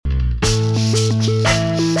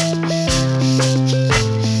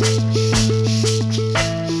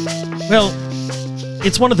Well,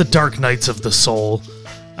 it's one of the dark nights of the soul,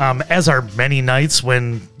 as are many nights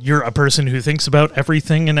when you're a person who thinks about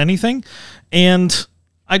everything and anything. And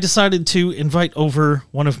I decided to invite over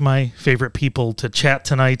one of my favorite people to chat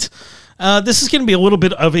tonight. This is going to be a little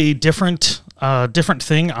bit of a different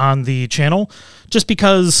thing on the channel, just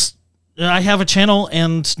because I have a channel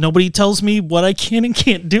and nobody tells me what I can and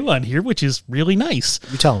can't do on here, which is really nice.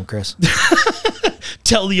 You tell them, Chris.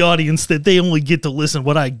 Tell the audience that they only get to listen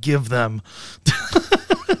what I give them.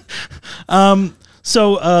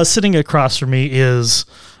 So sitting across from me is,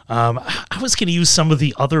 I was going to use some of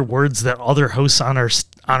the other words that other hosts on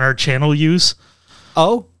our channel use.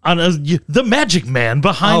 Oh, the magic man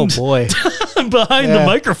behind. Oh boy, behind the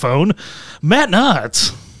microphone, Matt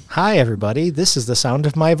Knotts. Hi everybody. This is the sound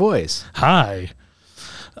of my voice. Hi.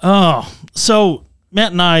 Oh, so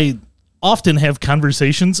Matt and I often have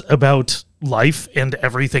conversations about life and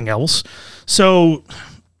everything else. So,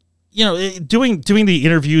 you know, doing the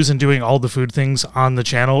interviews and doing all the food things on the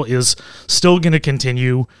channel is still going to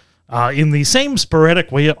continue in the same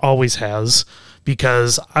sporadic way it always has,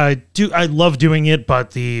 because I love doing it,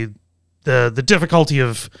 but the difficulty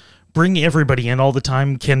of bringing everybody in all the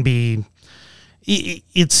time can be,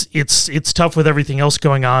 it's tough with everything else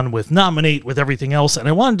going on with Nominate, with everything else. And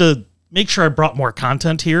I wanted to make sure I brought more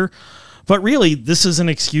content here, but really this is an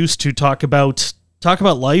excuse to talk about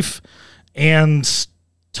life and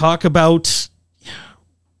talk about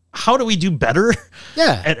how do we do better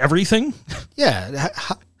at everything. Yeah.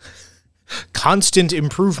 Constant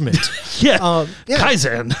improvement.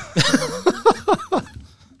 Kaizen.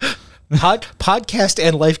 Podcast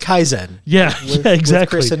and life Kaizen. Exactly. With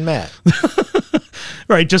Chris and Matt.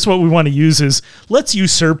 Right. Just what we want to use is let's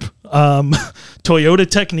usurp Toyota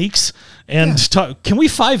techniques and talk. Can we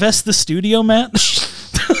 5S the studio, Matt?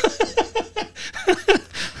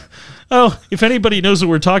 Oh, if anybody knows what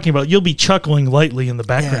we're talking about, you'll be chuckling lightly in the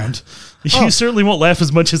background. Yeah. You certainly won't laugh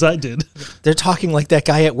as much as I did. They're talking like that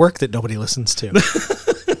guy at work that nobody listens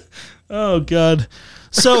to. Oh, God.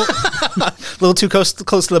 So a little too close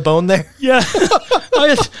to the bone there. Yeah,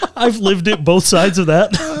 I've lived it both sides of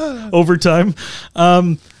that over time.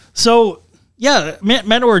 So yeah, Matt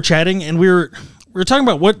and I were chatting, and we were talking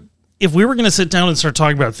about what if we were going to sit down and start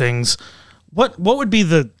talking about things. What would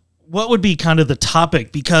be kind of the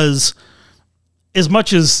topic? Because as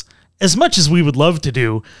much as we would love to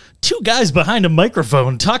do, two guys behind a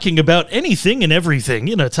microphone talking about anything and everything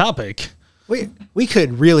in a topic. We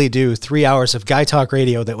could really do 3 hours of guy talk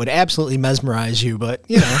radio that would absolutely mesmerize you, but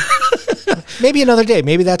you know, maybe another day.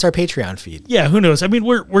 Maybe that's our Patreon feed. Yeah, who knows? I mean,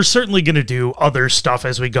 we're certainly going to do other stuff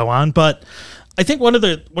as we go on, but I think one of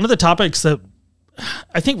the topics that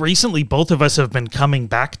I think recently both of us have been coming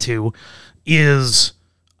back to is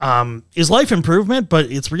life improvement,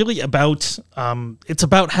 but it's really about it's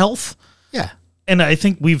about health. Yeah. And I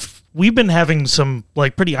think we've been having some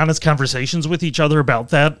like pretty honest conversations with each other about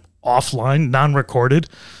that offline, non-recorded.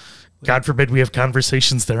 God forbid we have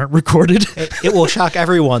conversations that aren't recorded. It will shock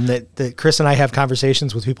everyone that Chris and I have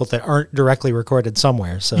conversations with people that aren't directly recorded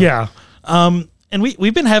somewhere. So yeah. And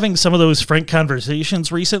we've been having some of those frank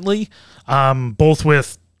conversations recently, both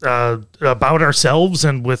with about ourselves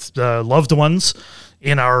and with loved ones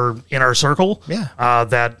in our circle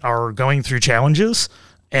that are going through challenges.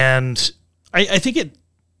 And I think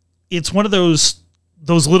it's one of those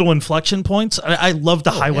little inflection points. I love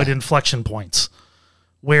to highlight inflection points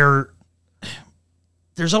where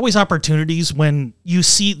there's always opportunities when you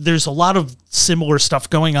see there's a lot of similar stuff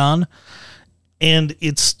going on, and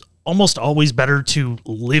it's almost always better to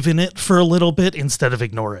live in it for a little bit instead of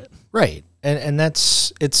ignore it. Right. And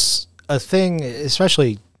it's a thing,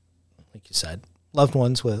 especially like you said, loved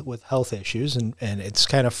ones with health issues, and it's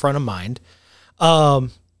kind of front of mind.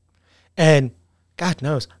 And God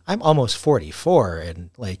knows, I'm almost 44,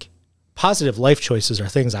 and like positive life choices are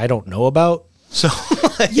things I don't know about. So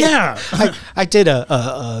yeah, I did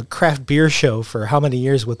a craft beer show for how many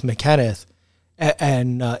years with McKenneth,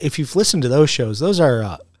 and if you've listened to those shows, those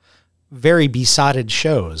are very besotted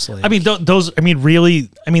shows. Like, I mean,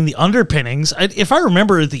 the underpinnings, if I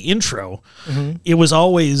remember the intro, it was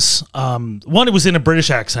always, it was in a British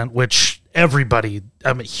accent, which everybody,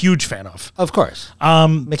 I'm a huge fan of. Of course.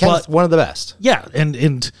 McKenna's one of the best. Yeah.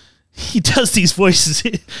 And he does these voices.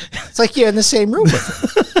 It's like you're in the same room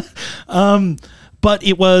with him. But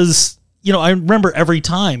it was, I remember every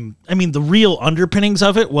time, the real underpinnings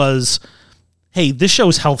of it was, hey, this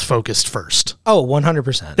show's health focused first. Oh,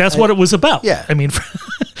 100%. That's what it was about. Yeah.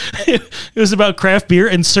 It was about craft beer,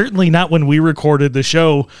 and certainly not when we recorded the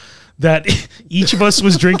show that each of us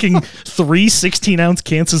was drinking 3 16-ounce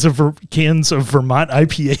cans of Vermont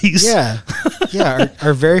IPAs. Yeah.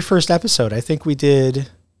 Our very first episode, I think we did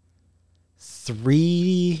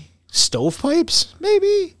 3 stovepipes,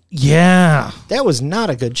 maybe? Yeah. That was not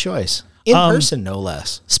a good choice. In person, no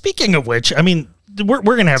less. Speaking of which, I mean, we're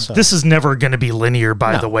going to have, this is never going to be linear,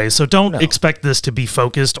 by the way, so don't expect this to be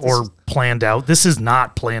focused or planned out. This is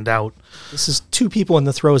not planned out. This is 2 people in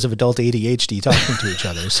the throes of adult ADHD talking to each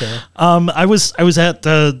other. So, I was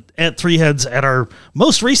at Three Heads at our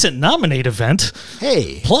most recent Nominate event.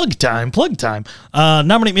 Hey, plug time.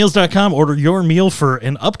 NominateMeals.com. Order your meal for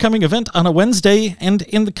an upcoming event on a Wednesday, and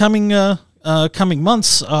in the coming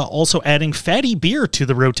months, also adding fatty beer to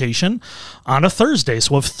the rotation on a Thursday.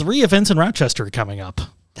 So we'll have 3 events in Rochester coming up.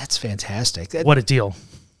 that's fantastic. What a deal.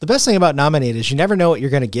 The best thing about Nominate is you never know what you're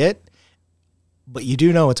going to get, but you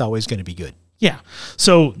do know it's always going to be good. Yeah.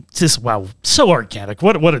 So just, wow, so organic.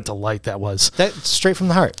 What a delight that was. That's straight from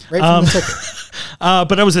the heart, right from the ticket.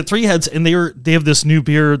 But I was at Three Heads, and they have this new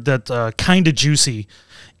beer that kind of juicy.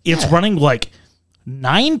 It's running like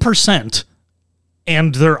 9%,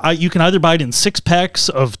 and you can either buy it in 6 packs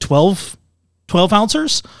of 12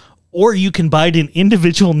 ounces, or you can buy it in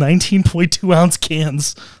individual 19.2 ounce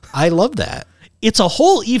cans. I love that. It's a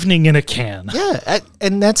whole evening in a can. Yeah,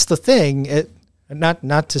 and that's the thing.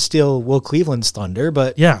 Not to steal Will Cleveland's thunder,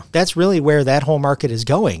 but that's really where that whole market is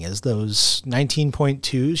going, is those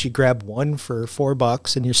 19.2s. You grab one for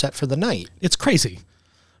 $4 and you're set for the night. It's crazy.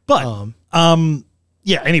 But,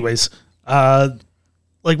 yeah, anyways,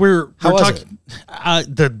 like we're talking,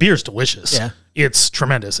 the beer's delicious. Yeah. It's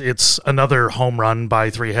tremendous. It's another home run by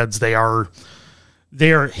Three Heads. They are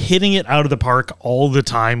hitting it out of the park all the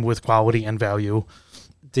time with quality and value.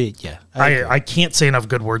 I can't say enough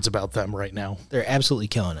good words about them right now. They're absolutely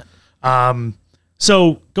killing it.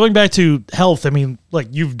 So going back to health, I mean, like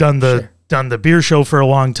you've done the beer show for a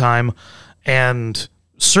long time, and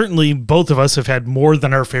certainly both of us have had more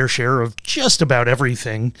than our fair share of just about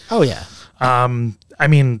everything. Oh yeah. I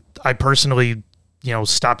mean, I personally,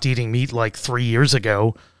 stopped eating meat like 3 years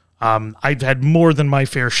ago. I've had more than my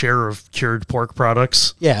fair share of cured pork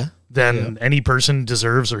products. Yeah. Than any person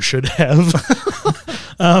deserves or should have.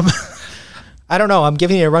 I don't know. I'm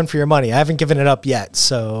giving you a run for your money. I haven't given it up yet.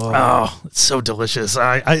 So. Oh, it's so delicious.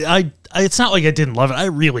 I it's not like I didn't love it. I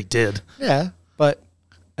really did. Yeah, but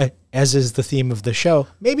as is the theme of the show,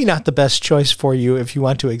 maybe not the best choice for you if you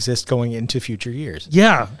want to exist going into future years.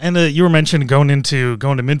 Yeah, and you were mentioning going to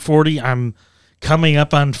mid 40. I'm coming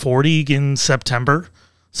up on 40 in September.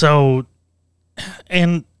 So,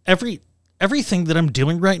 and everything that I'm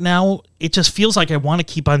doing right now, it just feels like I want to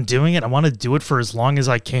keep on doing it. I want to do it for as long as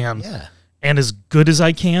I can. Yeah. And as good as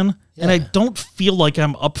I can. Yeah. And I don't feel like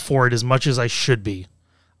I'm up for it as much as I should be.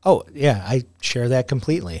 Oh, yeah, I share that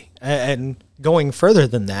completely. And going further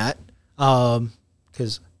than that,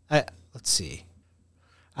 because let's see.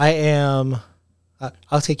 I am,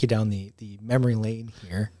 I'll take you down the memory lane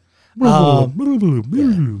here.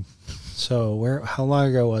 So how long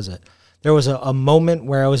ago was it? There was a moment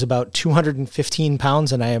where I was about 215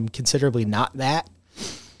 pounds, and I am considerably not that.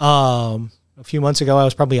 A few months ago, I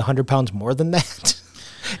was probably 100 pounds more than that.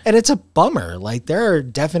 And it's a bummer. Like, there are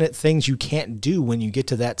definite things you can't do when you get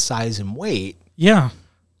to that size and weight. Yeah.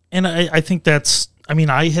 And I think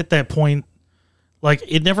I hit that point. Like,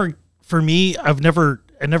 it never, for me, I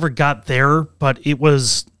never got there, but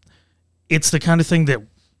it's the kind of thing that,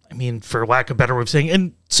 for lack of a better way of saying,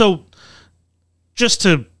 and so just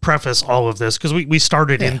to preface all of this, because we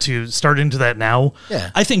started into that now.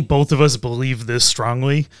 Yeah. I think both of us believe this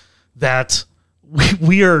strongly, that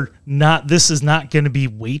we are not, this is not going to be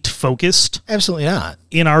weight focused. Absolutely not.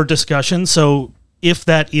 In our discussion. So if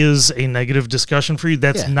that is a negative discussion for you,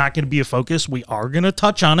 that's not going to be a focus. We are going to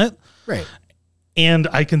touch on it. Right. And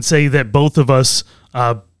I can say that both of us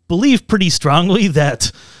believe pretty strongly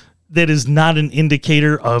that is not an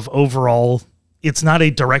indicator of overall, it's not a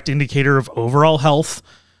direct indicator of overall health.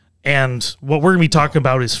 And what we're going to be talking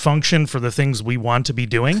about is function for the things we want to be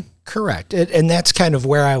doing. Correct. And that's kind of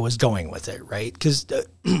where I was going with it, right? Because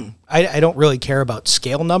I don't really care about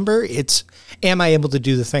scale number. It's, am I able to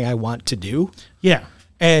do the thing I want to do? Yeah.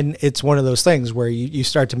 And it's one of those things where you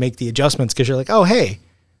start to make the adjustments because you're like, oh, hey,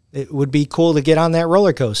 it would be cool to get on that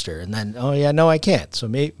roller coaster. And then, oh, yeah, no, I can't. So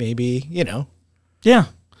maybe, Yeah.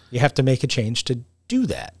 You have to make a change to do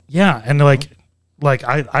that. Yeah. And like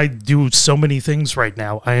I do so many things right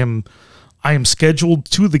now. I am scheduled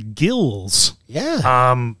to the gills.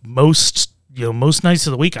 Yeah. Most nights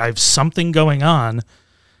of the week I have something going on.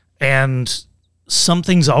 And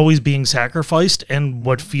something's always being sacrificed, and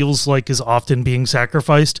what feels like is often being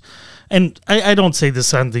sacrificed. And I don't say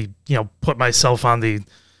this on the, put myself on the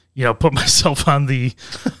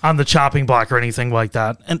on the chopping block or anything like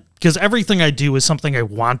that. And because everything I do is something I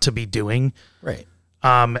want to be doing. Right.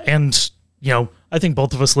 And I think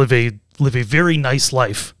both of us live a very nice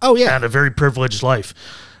life. Oh, yeah. And a very privileged life.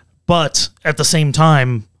 But at the same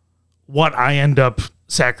time, what I end up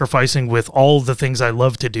sacrificing with all the things I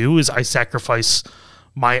love to do is I sacrifice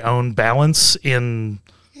my own balance in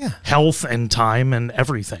health and time and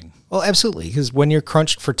everything. Well, absolutely. Because when you're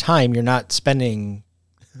crunched for time, you're not spending,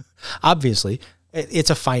 obviously, it's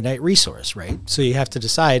a finite resource, right? So you have to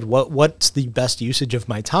decide what's the best usage of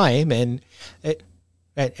my time. And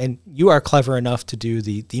you are clever enough to do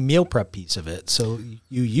the meal prep piece of it. So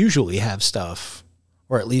you usually have stuff,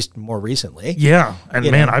 or at least more recently. Yeah.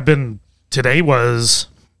 And today was,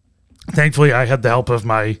 thankfully I had the help of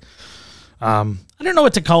my, I don't know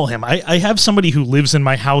what to call him. I have somebody who lives in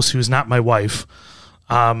my house who's not my wife.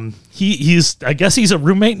 He's I guess he's a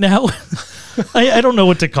roommate now. I don't know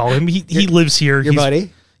what to call him. He lives here. Your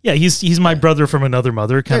buddy? Yeah, he's my brother from another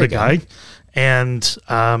mother kind of guy. And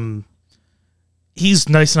he's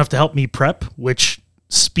nice enough to help me prep, which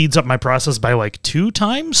speeds up my process by like 2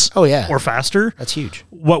 times. Oh yeah. Or faster. That's huge.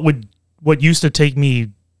 What used to take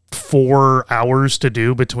me 4 hours to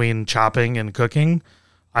do between chopping and cooking,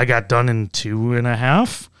 I got done in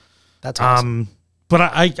 2.5. That's awesome. But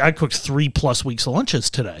I cooked 3+ weeks of lunches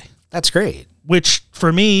today. That's great. Which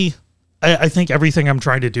for me, I think everything I'm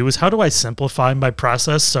trying to do is how do I simplify my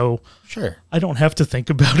process so Sure. I don't have to think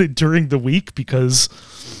about it during the week, because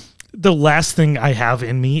the last thing I have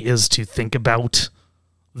in me is to think about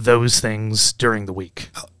those things during the week.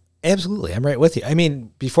 Oh, absolutely. I'm right with you. I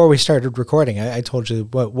mean, before we started recording, I told you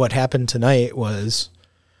what happened tonight was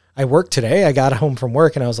I worked today. I got home from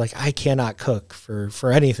work and I was like, I cannot cook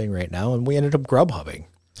for anything right now. And we ended up Grubhubbing.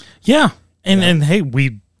 Yeah. And hey,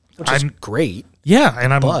 which is great. Yeah.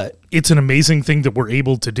 And it's an amazing thing that we're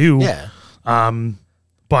able to do. Yeah.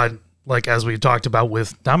 But like, as we've talked about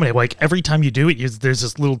with Dominic, like every time you do it, there's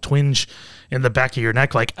this little twinge in the back of your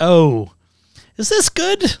neck. Like, oh, is this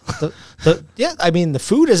good? Yeah, I mean, the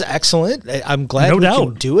food is excellent. I'm glad we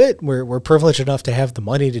can do it. We're privileged enough to have the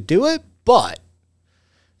money to do it. But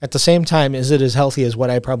at the same time, is it as healthy as what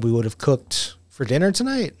I probably would have cooked for dinner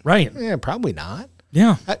tonight? Right. Yeah, probably not.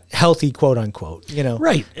 Yeah. Healthy, quote unquote,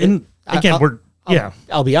 Right. And again,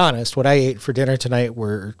 I'll be honest. What I ate for dinner tonight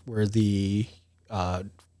were the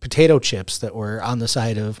potato chips that were on the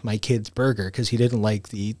side of my kid's burger because he didn't like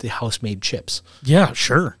the house-made chips. Yeah,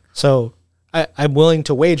 sure. So I'm willing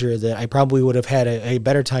to wager that I probably would have had a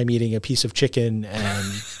better time eating a piece of chicken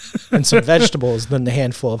and some vegetables than the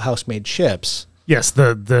handful of house-made chips. Yes,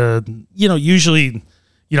 usually,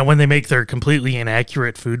 when they make their completely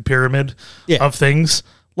inaccurate food pyramid of things,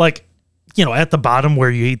 like, at the bottom where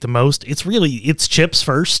you eat the most, it's chips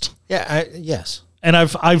first. Yeah, yes. And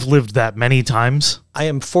I've lived that many times. I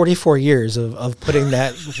am 44 years of putting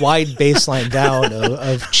that wide baseline down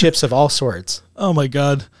of chips of all sorts. Oh my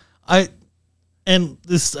God. And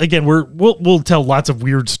this, again, we'll tell lots of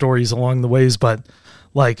weird stories along the ways, but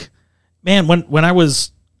like, man, when I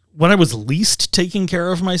was least taking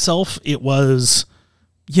care of myself, it was,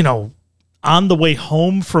 on the way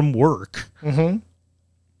home from work,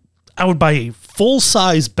 I would buy a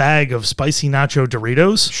full-size bag of spicy nacho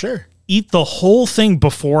Doritos. Sure. Eat the whole thing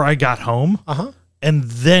before I got home, and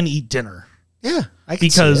then eat dinner. Yeah, I can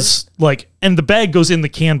see it. And the bag goes in the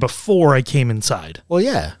can before I came inside. Well,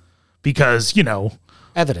 yeah. Because,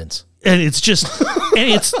 evidence. And it's just, and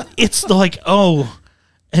it's like, oh,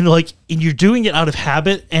 and you're doing it out of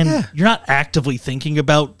habit, and you're not actively thinking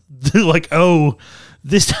about, like, oh,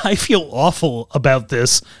 I feel awful about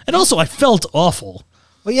this. And also, I felt awful.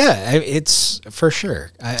 Well, yeah, it's for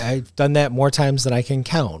sure. I've done that more times than I can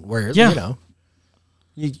count, where,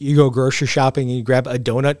 you go grocery shopping and you grab a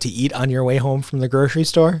donut to eat on your way home from the grocery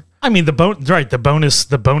store. I mean, the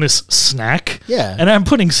bonus snack. Yeah. And I'm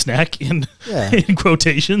putting snack in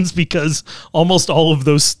quotations because almost all of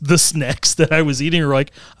the snacks that I was eating are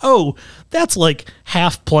like, oh, that's like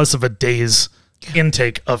half plus of a day's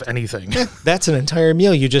intake of anything. That's an entire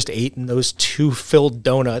meal you just ate in those 2 filled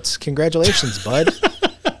donuts. Congratulations, bud.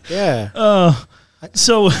 Yeah.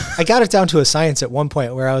 So I got it down to a science at one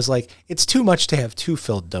point where I was like, it's too much to have 2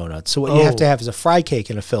 filled donuts. So what you have to have is a fry cake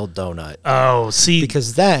and a filled donut. Oh, see.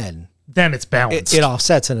 Because then it's balanced. It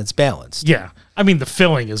offsets and it's balanced. Yeah. I mean, the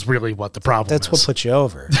filling is really what the problem is. That's what puts you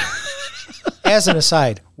over. As an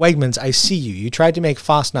aside, Wegmans, I see you. You tried to make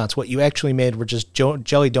Fosnauts. What you actually made were just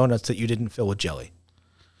jelly donuts that you didn't fill with jelly.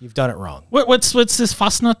 You've done it wrong. What's this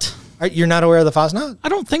Fosnut? You're not aware of the Fosnat? I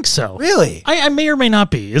don't think so. Really? I may or may not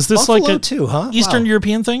be. Is this Buffalo like a too, huh? Eastern Wow.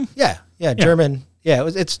 European thing? Yeah, German. Yeah,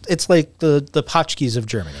 it's like the Potchkies of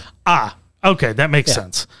Germany. Ah, okay, that makes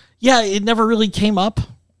sense. Yeah, it never really came up.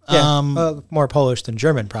 Yeah, more Polish than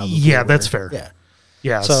German, probably. Yeah, that's fair. Yeah.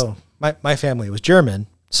 Yeah. So my family was German,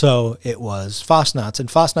 so it was Fosnats, and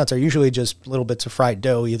Fosnats are usually just little bits of fried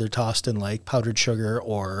dough, either tossed in like powdered sugar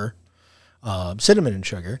or cinnamon and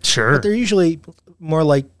sugar. Sure. But they're usually more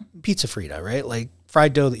like pizza frita, right? Like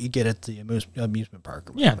fried dough that you get at the amusement park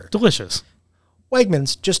or yeah, whatever. delicious.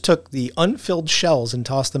 Wegmans just took the unfilled shells and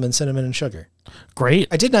tossed them in cinnamon and sugar. Great.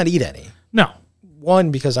 I did not eat any. No.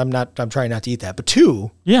 One, because I'm trying not to eat that, but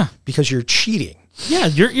two, Yeah. because you're cheating. Yeah,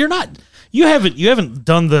 you're not. You haven't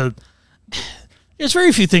done the. There's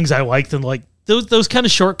very few things I like than like those kind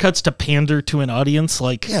of shortcuts to pander to an audience.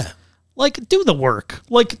 Like, Yeah. like do the work.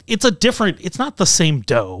 Like it's not the same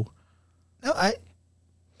dough. No, I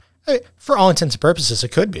for all intents and purposes, it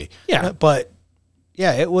could be. Yeah. But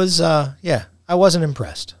yeah, it was, I wasn't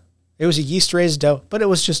impressed. It was a yeast raised dough, but it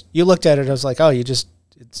was just, you looked at it, I was like, oh,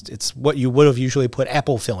 it's what you would have usually put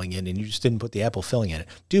apple filling in, and you just didn't put the apple filling in it.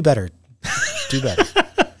 Do better. Do better.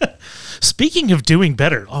 Speaking of doing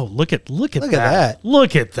better, oh look at that. that.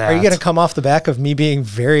 Look at that. Are you going to come off the back of me being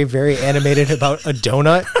very, very animated about a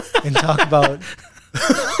donut and talk about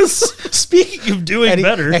Speaking of doing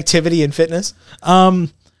better, activity and fitness?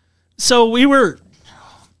 so we were,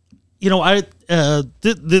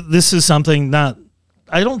 this is something that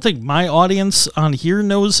I don't think my audience on here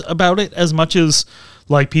knows about it as much as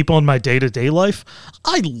like people in my day-to-day life.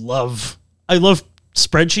 I love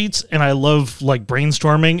spreadsheets, and I love like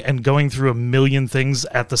brainstorming and going through a million things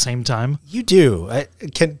at the same time. You do.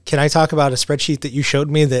 Can I talk about a spreadsheet that you showed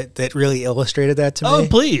me that really illustrated that to me? Oh,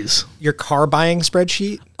 please. Your car buying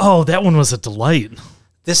spreadsheet. Oh, that one was a delight.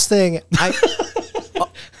 This thing,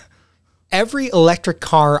 every electric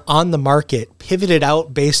car on the market pivoted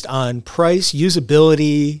out based on price,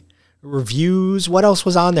 usability, reviews. What else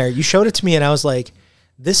was on there? You showed it to me, and I was like,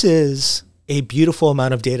 this is a beautiful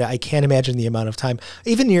amount of data. I can't imagine the amount of time.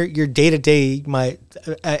 Even your day-to-day, my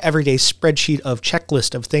everyday spreadsheet of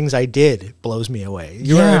checklist of things I did blows me away.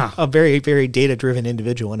 You are a very, very data-driven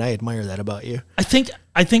individual, and I admire that about you. I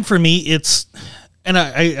think for me, it's, and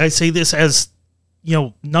I say this as,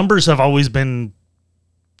 numbers have always been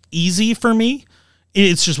easy for me.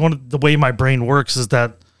 It's just one of the way my brain works is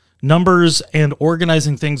that numbers and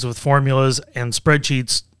organizing things with formulas and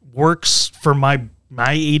spreadsheets works for my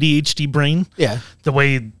ADHD brain. Yeah. The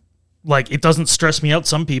way, like, it doesn't stress me out.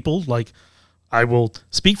 Some people, like, I will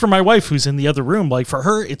speak for my wife who's in the other room. Like, for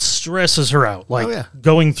her, it stresses her out. Like,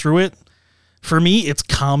 going through it. For me, it's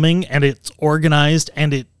calming and it's organized,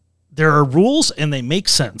 and there are rules and they make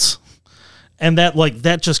sense. And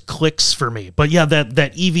that just clicks for me. But yeah, that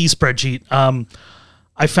EV spreadsheet,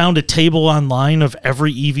 I found a table online of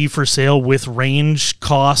every EV for sale with range,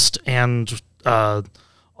 cost, and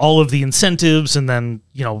all of the incentives, and then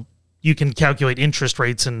you can calculate interest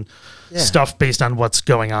rates and stuff based on what's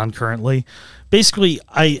going on currently. Basically,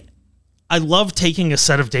 I love taking a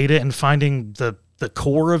set of data and finding the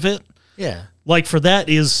core of it. Yeah. Like for that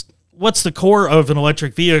is what's the core of an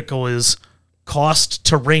electric vehicle is cost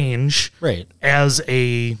to range. Right. As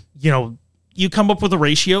a you come up with a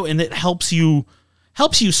ratio, and it helps you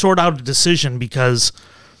sort out a decision, because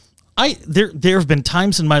there have been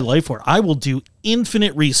times in my life where I will do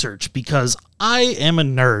infinite research because I am a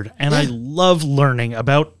nerd and I love learning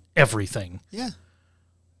about everything. Yeah.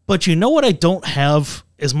 But you know what I don't have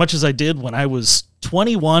as much as I did when I was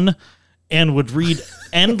 21 and would read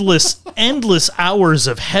endless hours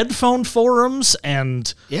of headphone forums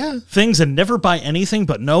and things and never buy anything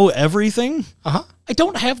but know everything? Uh-huh. I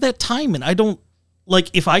don't have that time, and I don't, like,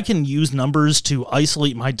 if I can use numbers to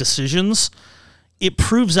isolate my decisions, it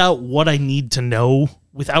proves out what I need to know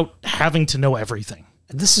without having to know everything.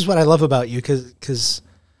 And this is what I love about you, because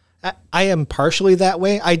I am partially that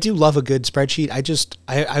way. I do love a good spreadsheet.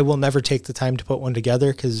 I will never take the time to put one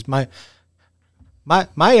together, because my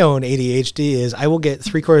own ADHD is I will get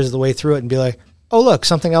 3/4 of the way through it and be like, oh, look,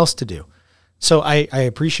 something else to do. So I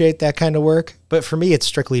appreciate that kind of work, but for me, it's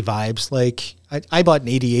strictly vibes. Like I bought an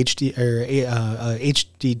ADHD or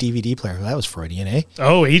HD DVD player. That was Freudian, eh?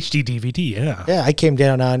 Oh, HD DVD, yeah. Yeah, I came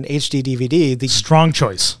down on HD DVD. The strong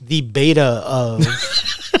choice. The beta of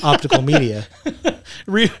optical media.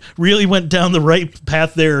 Really went down the right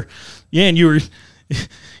path there. Yeah, and you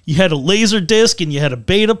had a laser disc and you had a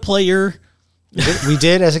beta player. We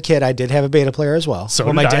did as a kid. I did have a beta player as well. So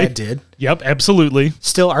well, my did I. dad did. Yep, absolutely.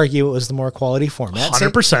 Still argue it was the more quality format.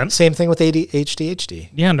 100%. Same thing with HD.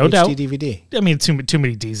 Yeah, no doubt. DVD. I mean, too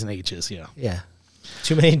many D's and H's, yeah. Yeah.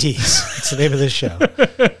 Too many D's. It's the name of this show.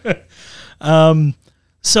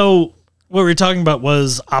 So what we were talking about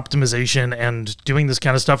was optimization and doing this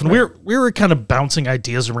kind of stuff, and we were kind of bouncing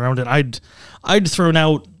ideas around, and I'd thrown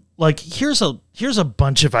out like here's a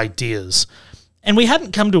bunch of ideas, and we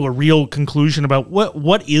hadn't come to a real conclusion about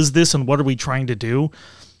what is this and what are we trying to do.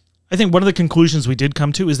 I think one of the conclusions we did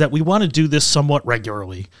come to is that we want to do this somewhat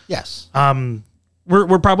regularly. Yes.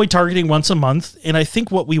 We're probably targeting once a month, and I think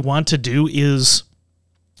what we want to do is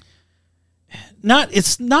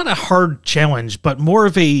it's not a hard challenge, but more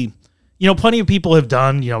of a, plenty of people have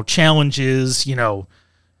done, challenges,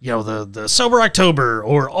 the Sober October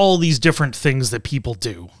or all these different things that people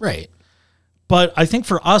do. Right. But I think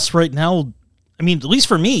for us right now, I mean, at least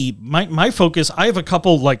for me, my focus, I have a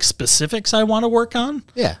couple like specifics I want to work on.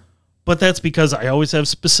 Yeah. But that's because I always have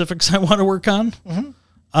specifics I want to work on.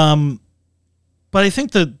 Mm-hmm. But I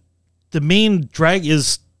think the main drag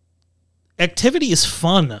is activity is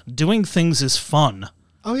fun. Doing things is fun.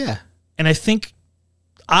 Oh, yeah. And I think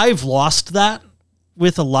I've lost that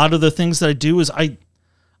with a lot of the things that I do is I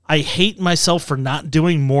hate myself for not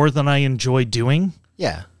doing more than I enjoy doing.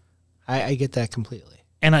 Yeah. I get that completely.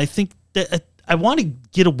 And I think that I want to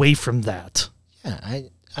get away from that. Yeah,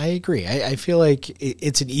 I agree. I feel like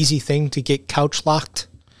it's an easy thing to get couch locked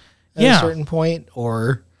at a certain point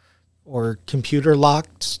or computer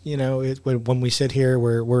locked. When we sit here,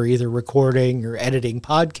 we're either recording or editing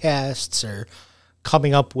podcasts or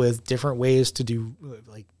coming up with different ways to do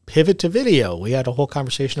like pivot to video. We had a whole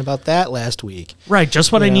conversation about that last week. Right.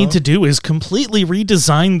 Just what I need to do is completely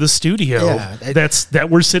redesign the studio that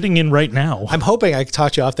we're sitting in right now. I'm hoping I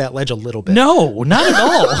taught you off that ledge a little bit. No, not at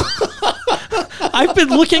all. I've been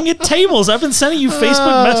looking at tables. I've been sending you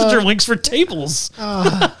Facebook Messenger links for tables.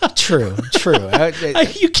 True.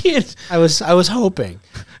 You can't. I was hoping.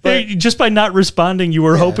 But just by not responding, you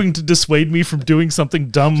were hoping to dissuade me from doing something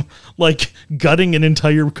dumb like gutting an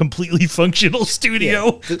entire completely functional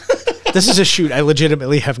studio. Yeah. This is a shoot. I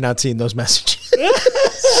legitimately have not seen those messages.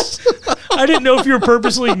 I didn't know if you were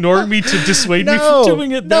purposely ignoring me to dissuade me from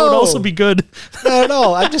doing it. That would also be good. Not at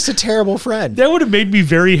all. I'm just a terrible friend. That would have made me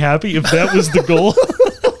very happy if that was the goal.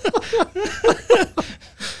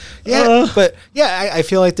 I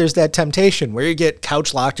feel like there's that temptation where you get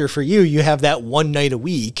couch locked, or for you have that one night a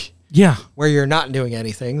week where you're not doing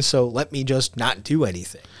anything. So let me just not do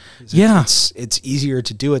anything. It's easier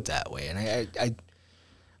to do it that way. And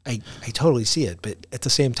I totally see it. But at the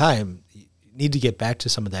same time, you need to get back to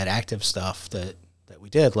some of that active stuff that we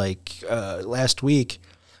did. Like last week,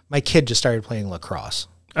 my kid just started playing lacrosse.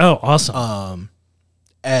 Oh, awesome.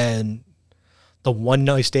 And the one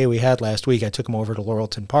nice day we had last week, I took him over to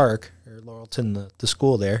Laurelton Park, or Laurelton, the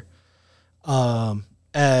school there.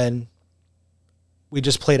 And we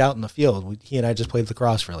just played out in the field. He and I just played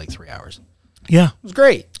lacrosse for like 3 hours. Yeah. It was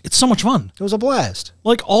great. It's so much fun. It was a blast.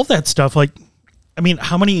 Like all that stuff. Like, I mean,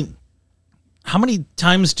 how many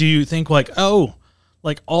times do you think like, and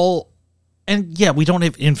yeah, we don't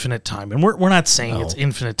have infinite time, and we're not saying it's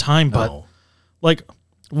infinite time, but like,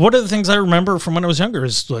 what are the things I remember from when I was younger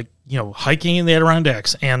is like, hiking in the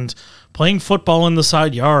Adirondacks and playing football in the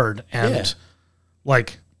side yard and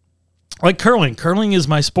like curling. Curling is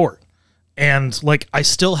my sport. And like, I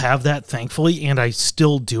still have that, thankfully, and I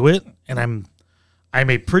still do it. And I'm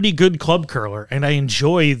a pretty good club curler, and I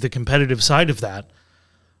enjoy the competitive side of that.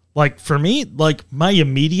 Like for me, like my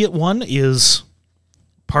immediate one is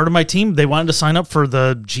part of my team. They wanted to sign up for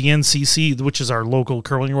the GNCC, which is our local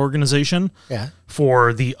curling organization,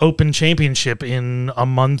 for the Open Championship in a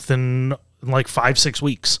month and like 5-6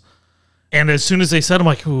 weeks. And as soon as they said, I'm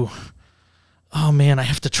like, oh man, I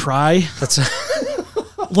have to try. That's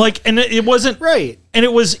like, and it wasn't right. And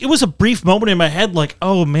it was a brief moment in my head, like,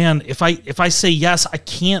 oh man, if I say yes, I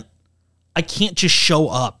can't just show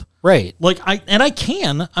up. Right. Like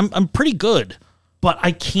I'm pretty good, but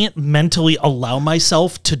I can't mentally allow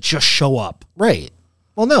myself to just show up. Right.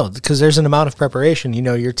 Well, no, because there's an amount of preparation,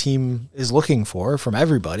 your team is looking for from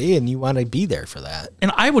everybody, and you want to be there for that.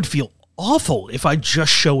 And I would feel awful if I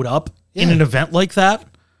just showed up in an event like that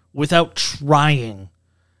without trying.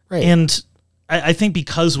 Right. And I think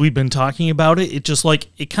because we've been talking about it, it just like,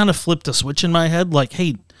 it kind of flipped a switch in my head. Like,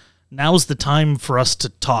 hey, now's the time for us to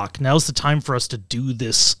talk. Now's the time for us to do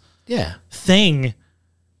this thing.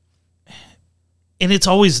 And it's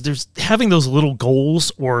always, there's having those little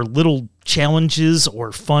goals or little challenges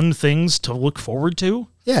or fun things to look forward to.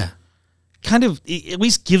 Yeah. Kind of, it at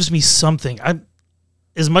least gives me something.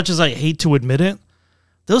 as much as I hate to admit it,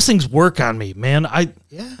 those things work on me, man. I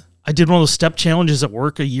did one of those step challenges at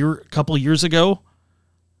work a couple of years ago.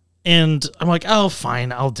 And I'm like, oh,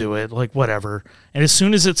 fine, I'll do it. Like, whatever. And as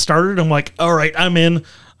soon as it started, I'm like, all right, I'm in.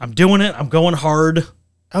 I'm doing it. I'm going hard.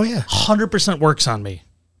 Oh, yeah. 100% works on me.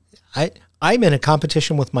 I'm in a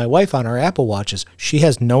competition with my wife on our Apple Watches. She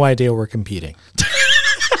has no idea we're competing.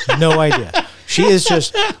 No idea. She is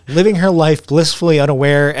just living her life blissfully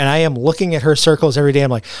unaware, and I am looking at her circles every day.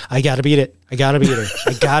 I'm like, I got to beat it. I got to beat her.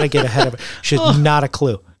 I got to get ahead of her. She has not a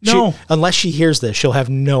clue. No. Unless she hears this, she'll have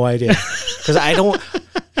no idea. Because I don't...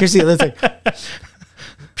 Here's the other thing.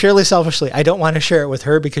 Purely selfishly, I don't want to share it with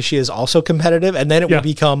her because she is also competitive, and then it will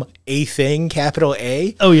become a thing, capital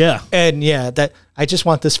A. Oh, yeah. And that I just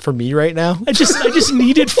want this for me right now. I just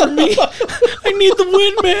need it for me. I need the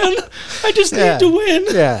win, man. I just need to win.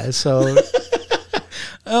 Yeah, so...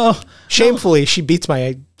 Shamefully, she beats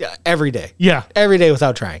my every day. Yeah. Every day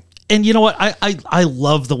without trying. And you know what? I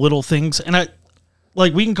love the little things, and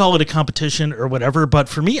we can call it a competition or whatever, but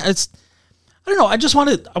for me, I don't know.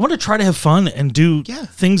 I want to try to have fun and do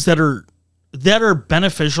things that are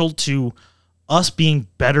beneficial to us being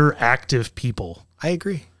better active people. I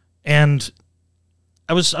agree. And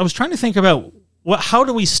I was trying to think about how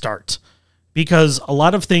do we start? Because a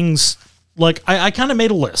lot of things, like I kind of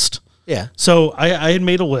made a list. Yeah. So I had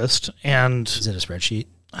made a list, and is it a spreadsheet?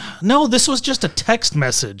 No, this was just a text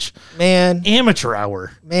message. Man. Amateur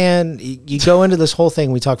hour. Man, you go into this whole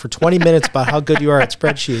thing. We talk for 20 minutes about how good you are at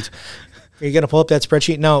spreadsheets. Are you going to pull up that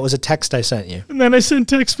spreadsheet? No, it was a text I sent you. And then I sent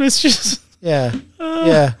text messages. Yeah.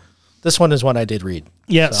 Yeah. This one is one I did read.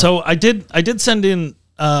 Yeah. So I did send in,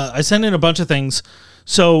 I sent in a bunch of things.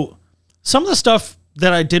 So some of the stuff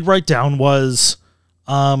that I did write down was,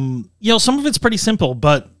 some of it's pretty simple,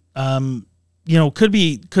 but, could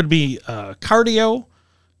be cardio,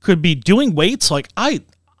 could be doing weights. Like I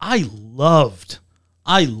loved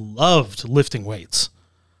lifting weights.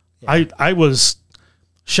 Yeah. I was,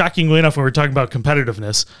 shockingly enough, when we were talking about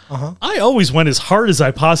competitiveness, I always went as hard as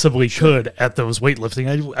I possibly could at those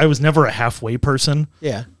weightlifting. I was never a halfway person.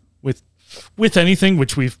 Yeah. With anything,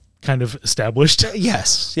 which we've kind of established.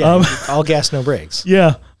 Yes. Yeah. All gas, no brakes.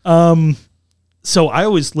 Yeah. So I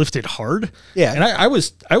always lifted hard. Yeah. And I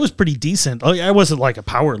was pretty decent. I wasn't like a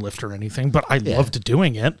power lifter or anything, but I loved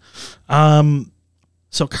doing it.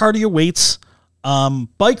 So cardio, weights,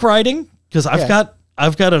 bike riding, because I've got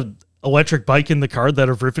a electric bike in the car that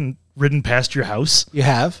I've ridden past your house. You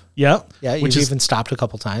have? Yeah. Yeah. You've even stopped a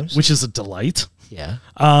couple times. Which is a delight. Yeah.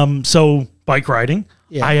 So bike riding.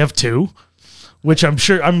 Yeah. I have two, which I'm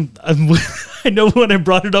sure I know when I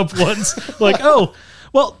brought it up once, like, oh,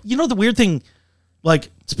 well, the weird thing, like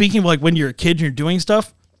speaking of like when you're a kid and you're doing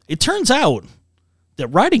stuff, it turns out that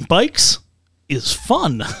riding bikes is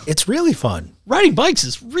fun. It's really fun. Riding bikes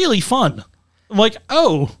is really fun. I'm like,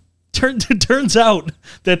 oh, turns out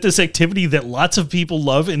that this activity that lots of people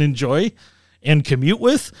love and enjoy and commute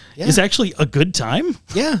with is actually a good time.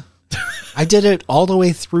 Yeah. I did it all the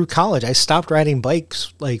way through college. I stopped riding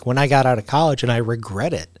bikes like when I got out of college, and I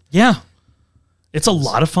regret it. Yeah. It's a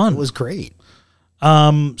lot of fun. It was great.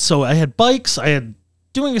 So I had bikes, I had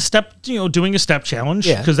doing a step challenge.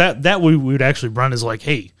 Yeah. Cause that we would actually run as like,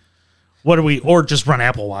 hey, what are we, or just run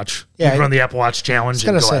Apple Watch. Yeah. We'd run the Apple Watch challenge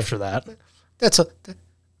and go after that.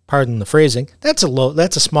 Pardon the phrasing. That's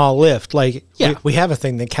a small lift. Like we have a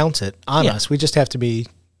thing that counts it on us. We just have to be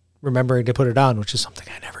remembering to put it on, which is something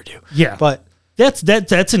I never do. Yeah. But that's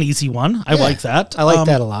an easy one. I like that. I like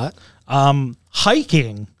that a lot.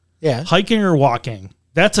 Hiking. Yeah. Hiking or walking.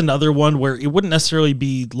 That's another one where it wouldn't necessarily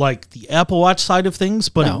be like the Apple Watch side of things,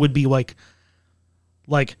 but it would be like,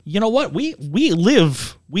 you know what? We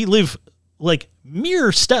live like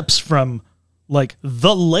mere steps from like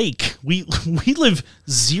the lake. We live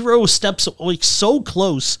 0 steps, like so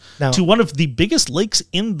close to one of the biggest lakes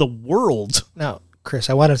in the world. Now, Chris,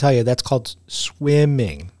 I want to tell you that's called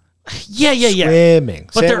swimming. Yeah. Swimming.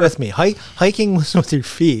 Say it with me. Hiking was with your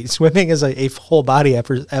feet. Swimming is a whole body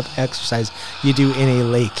exercise you do in a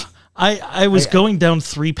lake. I was going down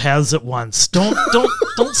 3 paths at once. Don't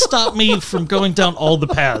stop me from going down all the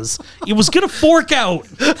paths. It was gonna fork out.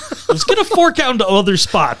 It was gonna fork out into other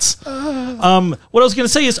spots. What I was gonna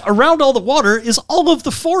say is around all the water is all of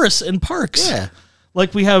the forests and parks. Yeah.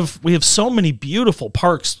 Like we have so many beautiful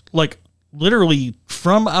parks, like literally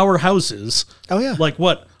from our houses. Oh yeah. Like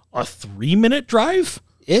what? A 3-minute drive?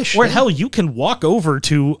 Ish. Or hell, you can walk over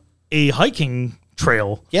to a hiking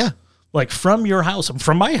trail. Yeah. Like from your house,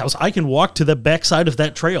 from my house, I can walk to the backside of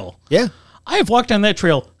that trail. Yeah. I have walked on that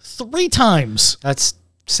trail 3 times. That's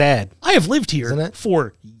sad. I have lived here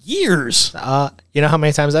for years. You know how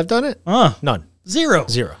many times I've done it? None. Zero.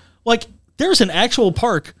 Zero. Like, there's an actual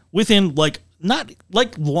park within, like, not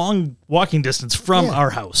like long walking distance from Yeah. our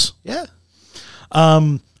house. Yeah.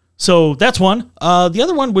 So that's one. The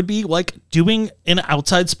other one would be like doing an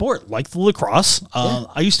outside sport like the lacrosse.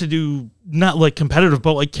 I used to do not like competitive,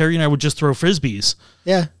 but like Carrie and I would just throw frisbees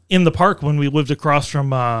Yeah. in the park when we lived across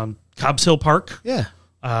from Cobbs Hill Park Yeah.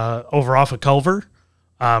 over off of Culver.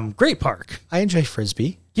 Great park. I enjoy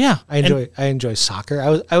frisbee. Yeah. I enjoy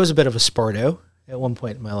soccer. I was a bit of a sporto at one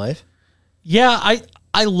point in my life. Yeah,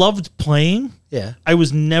 I loved playing. Yeah. I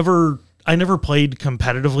never played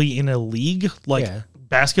competitively in a league like Yeah.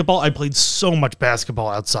 basketball. I played so much basketball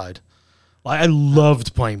outside. Like, I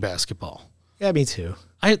loved playing basketball. Yeah, me too.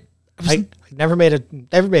 I never made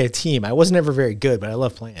a team. I wasn't ever very good, but I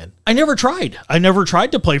love playing. never tried. I never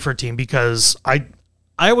tried to play for a team because I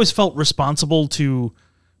always felt responsible to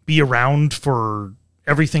be around for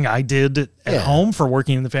everything I did at Yeah. home for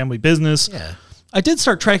working in the family business. Yeah. I did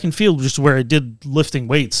start track and field, just where I did lifting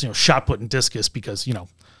weights, shot put and discus because, Yep.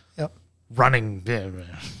 running.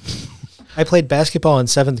 I played basketball in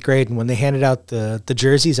 7th grade, and when they handed out the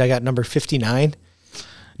jerseys, I got number 59,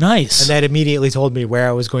 Nice. and that immediately told me where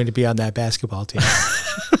I was going to be on that basketball team.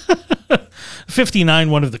 59,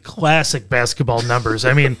 one of the classic basketball numbers.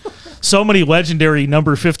 I mean, so many legendary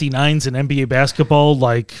number 59s in NBA basketball,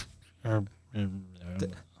 like,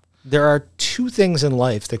 There are two things in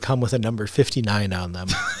life that come with a number 59 on them.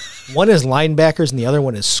 One is linebackers, and the other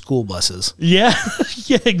one is school buses. yeah,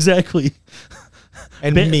 yeah, exactly.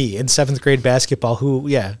 And me in 7th grade basketball,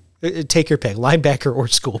 take your pick, linebacker or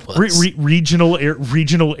school bus. Regional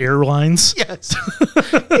airlines. Yes,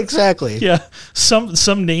 exactly. Yeah,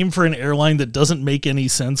 some name for an airline that doesn't make any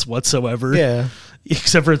sense whatsoever. Yeah.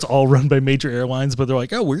 Except for it's all run by major airlines, but they're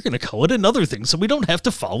like, oh, we're going to call it another thing so we don't have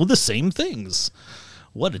to follow the same things.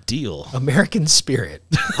 What a deal. American Spirit.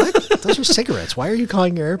 What? Those are cigarettes. Why are you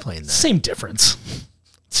calling your airplane that? Same difference.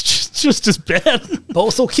 It's just as bad.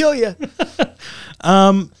 Both will kill you.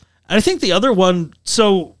 I think the other one,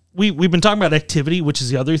 so we've been talking about activity, which is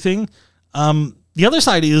the other thing. The other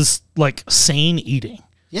side is like sane eating,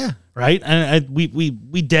 Yeah. right? And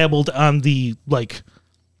we dabbled on the, like,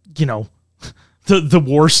 the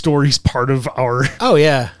war stories part of our Oh,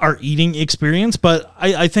 yeah. our eating experience, but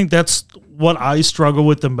I think that's what I struggle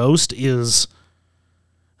with the most is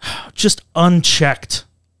just unchecked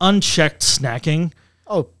snacking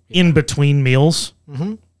Oh, in between meals.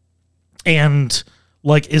 Mm-hmm. And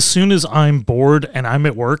like, as soon as I'm bored and I'm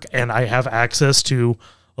at work and I have access to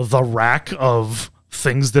the rack of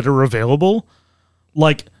things that are available,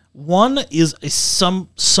 like, one is a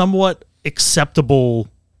somewhat acceptable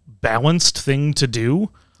balanced thing to do.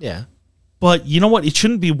 yeah. But you know what? It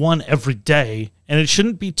shouldn't be one every day, and it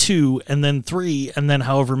shouldn't be two, and then three, and then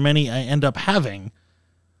however many I end up having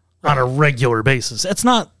on a regular basis. It's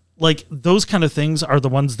not like those kind of things are the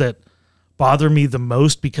ones that bother me the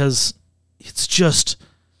most because it's just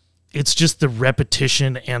the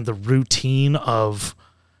repetition and the routine of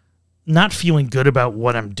not feeling good about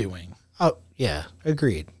what I'm doing. Oh, yeah.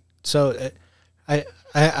 Agreed. So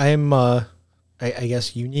I'm I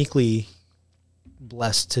guess uniquely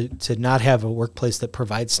blessed to not have a workplace that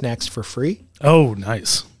provides snacks for free. Oh,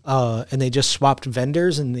 nice. And they just swapped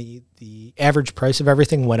vendors, and the average price of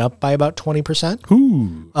everything went up by about 20%.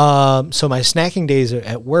 Ooh. So my snacking days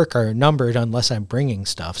at work are numbered unless I'm bringing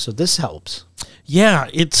stuff. So this helps. Yeah,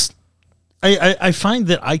 I find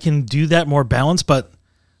that I can do that more balanced, but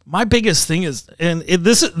my biggest thing is, and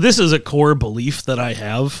this is a core belief that I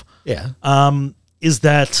have, Yeah. is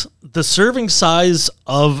that the serving size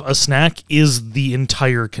of a snack is the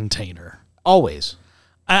entire container. Always.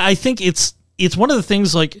 I think it's one of the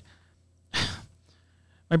things, like,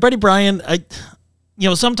 my buddy Brian,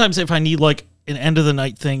 sometimes if I need like an end of the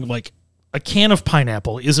night thing, like a can of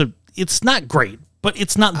pineapple it's not great, but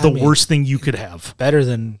it's not the worst thing you could have. Better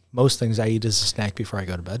than most things I eat as a snack before I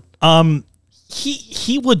go to bed.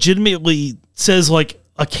 He legitimately says, like,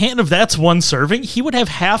 a can of that's one serving. He would have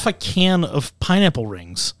half a can of pineapple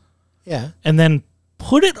rings Yeah. and then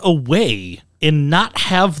put it away and not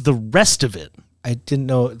have the rest of it. I didn't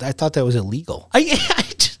know. I thought that was illegal.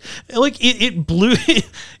 It blew.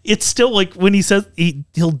 It's still like when he says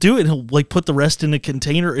he'll do it, he'll like put the rest in a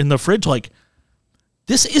container in the fridge. Like,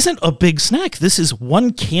 this isn't a big snack. This is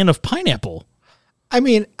one can of pineapple. I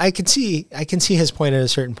mean, I can see his point at a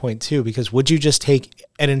certain point too, because would you just take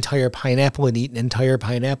an entire pineapple and eat an entire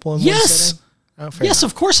pineapple in one Yes. sitting? Oh, fair Yes,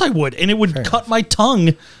 enough. of course I would. And it would Fair cut my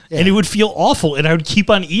tongue and it would feel awful. And I would keep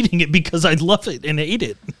on eating it because I love it and ate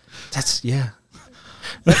it. That's, yeah.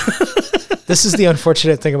 This is the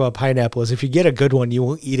unfortunate thing about pineapple is if you get a good one, you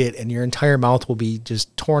will eat it and your entire mouth will be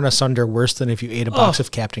just torn asunder worse than if you ate a box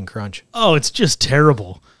of Captain Crunch. Oh, it's just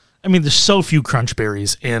terrible. I mean, there's so few crunch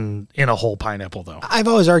berries in a whole pineapple, though. I've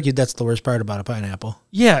always argued that's the worst part about a pineapple.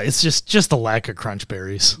 Yeah, it's just the lack of crunch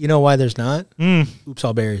berries. You know why there's not? Oops,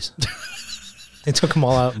 all berries. They took them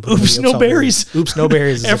all out. And put Oops, no berries. Oops, no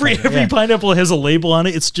berries. Every pineapple has a label on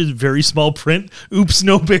it. It's just very small print. Oops,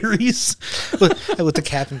 no berries. with the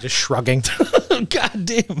captain just shrugging. God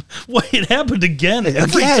damn. Why it happened again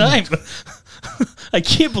every time. I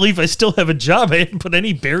can't believe I still have a job. I haven't put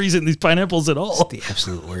any berries in these pineapples at all. It's the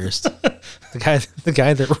absolute worst. the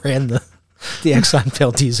guy that ran the Exxon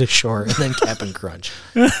Valdez ashore and then Captain Crunch.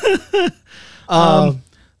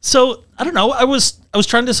 So I don't know. I was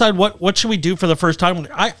trying to decide what should we do for the first time.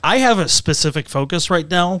 I have a specific focus right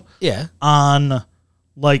now. Yeah. On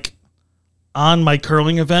my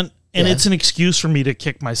curling event, and it's an excuse for me to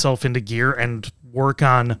kick myself into gear and work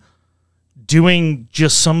on doing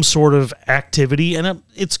just some sort of activity, and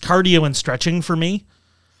it's cardio and stretching for me.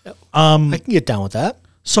 I can get down with that.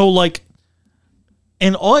 So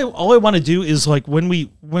and all I want to do is when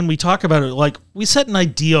we talk about it, we set an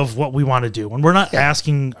idea of what we want to do, and we're not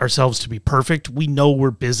asking ourselves to be perfect. We know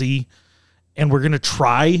we're busy, and we're going to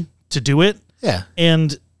try to do it. Yeah.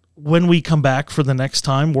 And when we come back for the next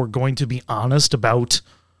time, we're going to be honest about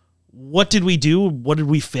what did we do, what did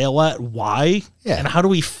we fail at, why, and how do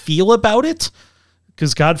we feel about it?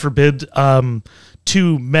 Because God forbid,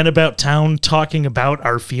 two men about town talking about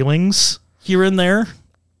our feelings here and there.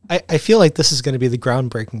 I feel like this is going to be the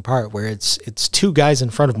groundbreaking part where it's two guys in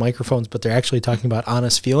front of microphones, but they're actually talking about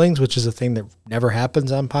honest feelings, which is a thing that never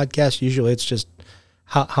happens on podcasts. Usually it's just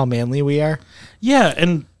how manly we are. Yeah.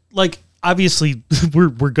 And obviously we're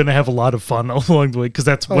going to have a lot of fun along the way, because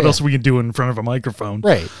that's what else we can do in front of a microphone.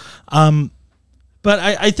 Right. But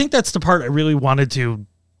I think that's the part I really wanted to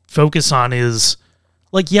focus on is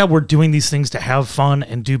we're doing these things to have fun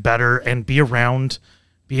and do better and be around,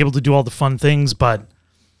 be able to do all the fun things, but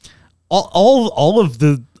all of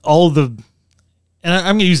the, and I'm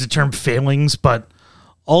going to use the term failings, but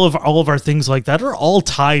all of our things like that are all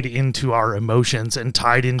tied into our emotions and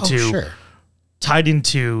tied into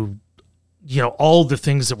all the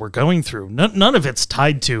things that we're going through. None of it's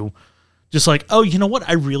tied to just you know what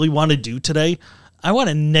I really want to do today? I want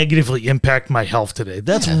to negatively impact my health today.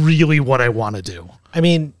 That's really what I want to do. I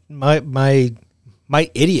mean, my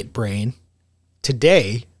idiot brain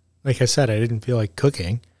today, like I said, I didn't feel like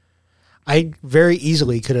cooking. I very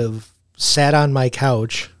easily could have sat on my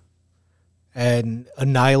couch and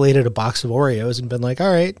annihilated a box of Oreos and been like,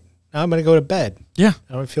 all right, now I'm going to go to bed. Yeah.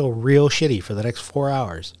 I'm going to feel real shitty for the next 4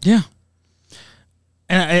 hours. Yeah.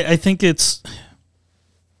 And I think it's,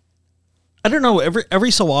 I don't know,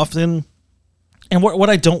 every so often, and what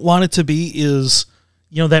I don't want it to be is,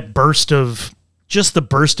 that burst of, just the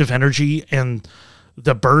burst of energy and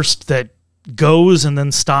the burst that goes and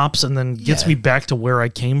then stops and then gets me back to where I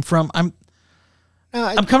came from. I'm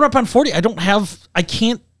coming up on 40. I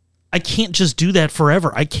can't just do that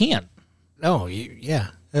forever. I can't. No,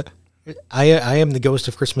 I am the ghost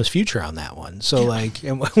of Christmas future on that one. So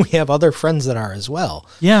and we have other friends that are as well.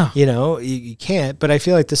 Yeah. You can't, but I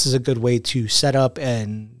feel like this is a good way to set up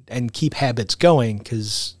and keep habits going.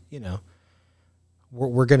 Cause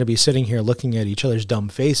we're going to be sitting here looking at each other's dumb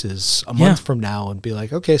faces a month from now and be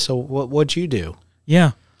like, okay, so what'd you do?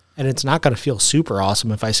 Yeah. And it's not going to feel super awesome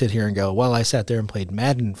if I sit here and go, well, I sat there and played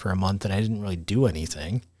Madden for a month and I didn't really do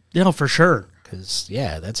anything. Yeah, for sure. Because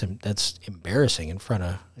that's embarrassing in front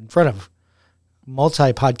of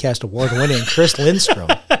multi-podcast award-winning Chris Lindstrom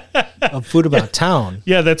of Food About Town.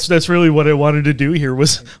 Yeah, that's really what I wanted to do here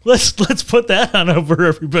was let's put that on over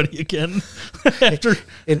everybody again. After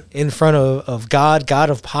in front of God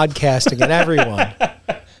of podcasting and everyone.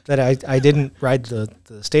 That I didn't ride the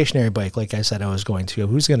stationary bike like I said I was going to.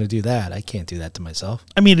 Who's going to do that? I can't do that to myself.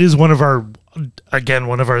 I mean, it is one of our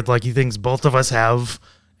lucky things. Both of us have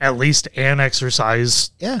at least an exercise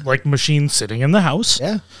machine sitting in the house.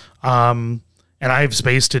 Yeah. And I have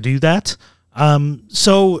space to do that.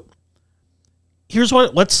 So here's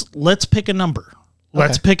what, let's pick a number.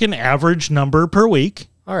 Let's pick an average number per week.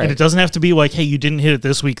 All right. And it doesn't have to be hey, you didn't hit it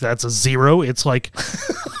this week, that's a 0. It's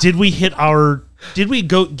did we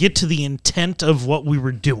get to the intent of what we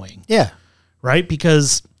were doing? Yeah. Right?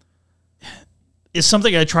 Because it's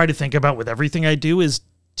something I try to think about with everything I do is,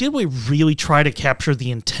 did we really try to capture the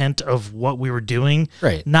intent of what we were doing?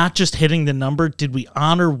 Right. Not just hitting the number. Did we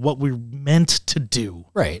honor what we meant to do?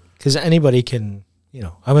 Right. Because anybody can,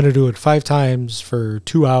 I'm going to do it 5 times for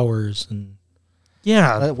 2 hours. And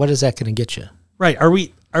yeah, what is that going to get you? Right. Are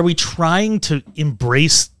we are we trying to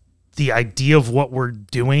embrace the idea of what we're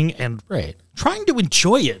doing and Right. trying to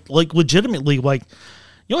enjoy it? Like legitimately, like,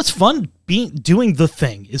 you know, it's fun doing the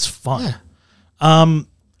thing is fun. Yeah.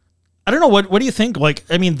 I don't know. What do you think? Like,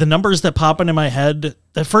 I mean, the numbers that pop into my head,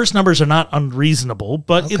 the first numbers are not unreasonable,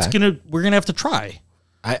 but we're going to have to try.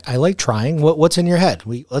 I like trying. What's in your head?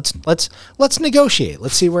 Let's negotiate.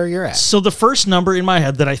 Let's see where you're at. So the first number in my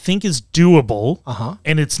head that I think is doable,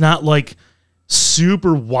 and it's not like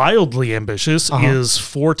super wildly ambitious, is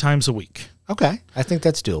 4 times a week. Okay. I think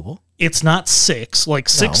that's doable. It's not 6. Like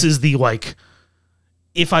 6 is the like,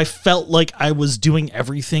 if I felt like I was doing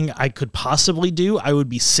everything I could possibly do, I would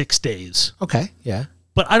be 6 days. Okay. Yeah.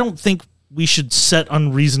 But I don't think we should set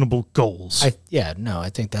unreasonable goals. I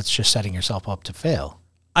think that's just setting yourself up to fail.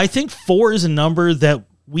 I think 4 is a number that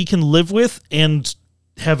we can live with and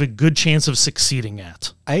have a good chance of succeeding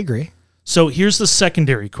at. I agree. So here's the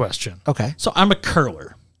secondary question. Okay. So I'm a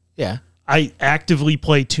curler. Yeah. I actively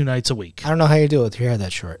play 2 nights a week. I don't know how you do it with your hair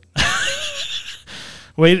that short.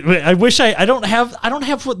 Wait, I wish I don't have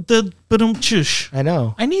what the ba-dum-chush. I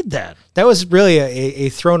know. I need that. That was really a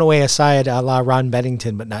thrown away aside a la Ron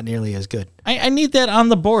Bennington, but not nearly as good. I need that on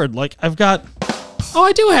the board. Like I've got. Oh,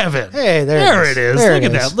 I do have it. Hey, there it is. There Look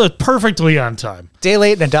it at is. that. Look, perfectly on time. Day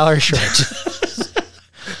late and $1 short.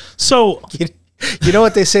 So you know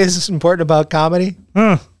what they say is important about comedy?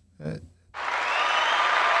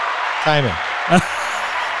 Timing.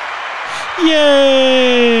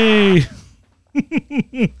 Yay!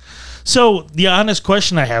 So the honest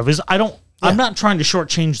question I have is I'm not trying to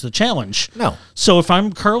shortchange the challenge. No. So if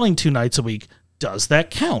I'm curling 2 nights a week, does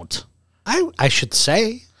that count? I should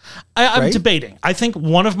say. I'm Right? debating. I think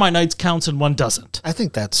one of my nights counts and one doesn't. I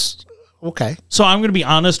think that's okay. So I'm going to be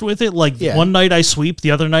honest with it. Like one night I sweep,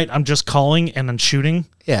 the other night I'm just calling and then shooting.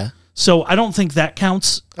 Yeah. So I don't think that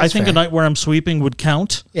counts. I think fair. a night where I'm sweeping would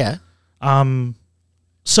count. Yeah.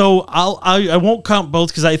 So I won't count both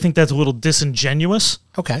because I think that's a little disingenuous.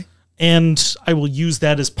 Okay. And I will use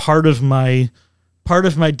that as part of my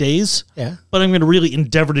days. Yeah. But I'm going to really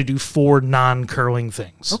endeavor to do 4 non-curling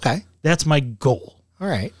things. Okay. That's my goal. All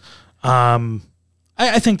right.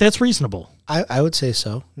 I think that's reasonable. I would say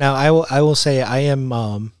so. Now I will say I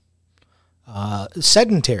am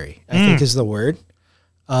sedentary, I think is the word.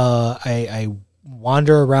 I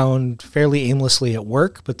wander around fairly aimlessly at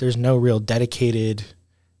work, but there's no real dedicated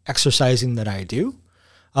exercising that I do.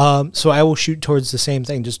 So I will shoot towards the same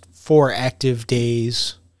thing, just 4 active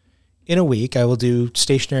days in a week. I will do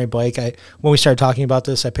stationary bike. When we started talking about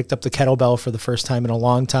this, I picked up the kettlebell for the first time in a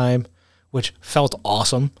long time, which felt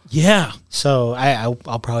awesome. Yeah. So I'll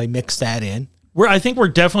probably mix that in. I think we're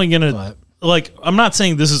definitely going to, like, I'm not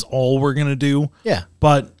saying this is all we're going to do. Yeah.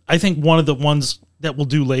 But I think one of the ones that we'll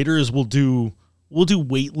do later is we'll do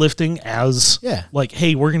weightlifting as like,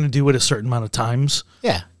 hey, we're going to do it a certain amount of times.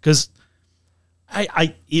 Yeah. Because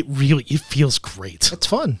it feels great. It's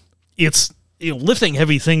fun. It's, lifting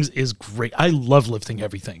heavy things is great. I love lifting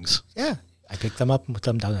heavy things. Yeah. I pick them up and put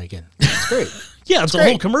them down again. It's great. Yeah, it's a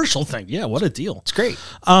whole commercial thing. Yeah, what a deal. It's great.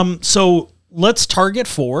 So let's target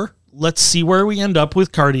 4. Let's see where we end up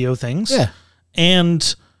with cardio things. Yeah.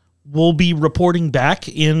 And we'll be reporting back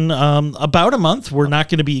in about a month. We're not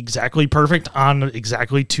going to be exactly perfect on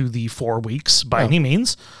exactly to the 4 weeks by any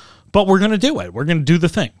means, but we're going to do it. We're going to do the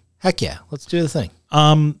thing. Heck yeah. Let's do the thing.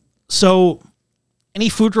 So any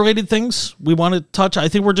food related things we want to touch? I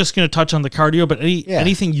think we're just going to touch on the cardio, but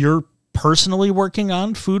anything you're personally working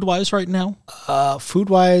on food wise right now? Food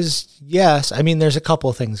wise, yes. I mean, there's a couple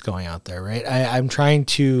of things going out there, right? I'm trying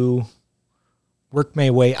to work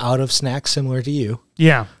my way out of snacks similar to you.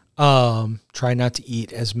 Yeah. Try not to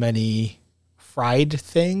eat as many fried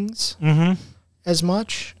things as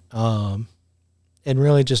much. And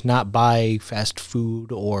really just not buy fast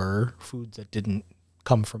food or food that didn't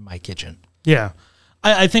come from my kitchen. Yeah.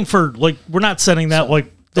 I think for like, we're not setting that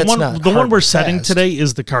like the one we're setting today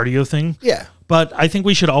is the cardio thing. Yeah. But I think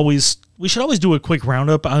we should always do a quick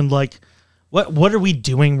roundup on like, what are we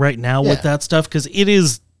doing right now with that stuff? Cause it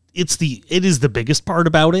is the biggest part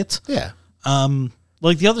about it. Yeah.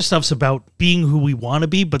 Like the other stuff's about being who we want to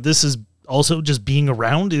be, but this is also just being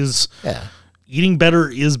around eating better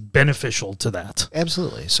is beneficial to that.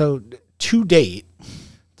 Absolutely. So to date,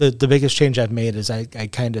 the biggest change I've made is I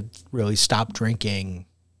kind of really stopped drinking,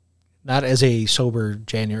 not as a sober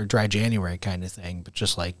dry January kind of thing, but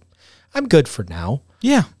just like, I'm good for now.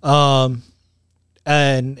 Yeah.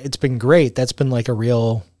 And it's been great. That's been like a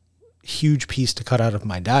real huge piece to cut out of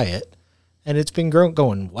my diet. And it's been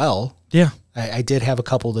going well. Yeah. I did have a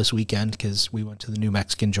couple this weekend because we went to the new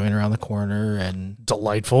Mexican joint around the corner and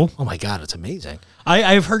delightful. Oh my God, it's amazing.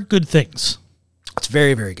 I've heard good things. It's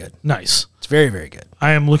very, very good. Nice. It's very, very good.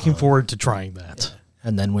 I am looking forward to trying that.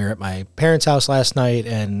 And then we were at my parents' house last night,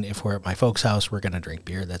 and if we're at my folks' house, we're going to drink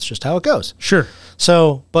beer. That's just how it goes. Sure.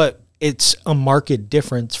 So, but it's a marked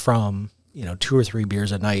difference from, 2 or 3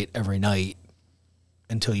 beers a night every night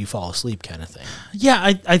until you fall asleep kind of thing.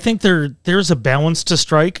 Yeah, I think there's a balance to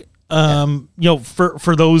strike.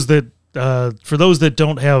 For those that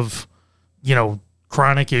don't have,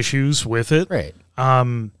 chronic issues with it. Right.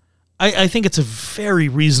 I think it's a very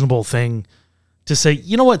reasonable thing to say,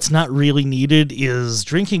 what's not really needed is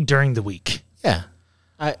drinking during the week. Yeah.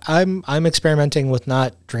 I'm experimenting with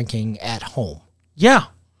not drinking at home. Yeah.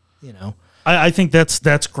 I think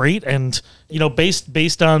that's great. And,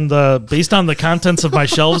 based on the contents of my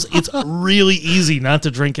shelves, it's really easy not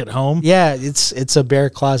to drink at home. Yeah, it's a bare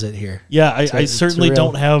closet here. Yeah, I certainly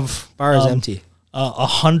don't have bar is empty.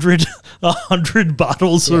 100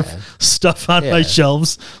 bottles of stuff on my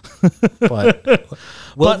shelves. But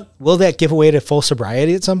will that give away to full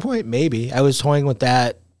sobriety at some point? Maybe. I was toying with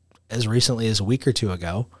that as recently as a week or two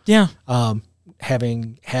ago. Yeah.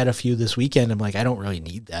 Having had a few this weekend, I'm like, I don't really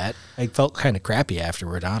need that. I felt kind of crappy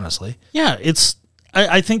afterward, honestly. Yeah,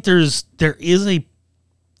 I think there is a,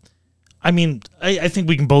 I think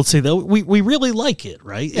we can both say that we really like it,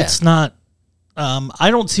 right? Yeah. It's not, I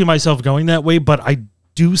don't see myself going that way, but I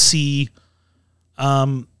do see,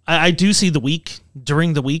 I do see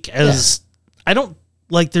during the week as, I don't,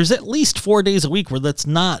 there's at least 4 days a week where that's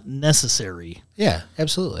not necessary. Yeah,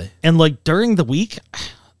 absolutely. And during the week,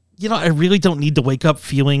 I really don't need to wake up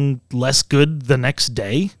feeling less good the next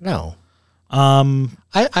day. No. I'm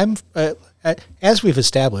as we've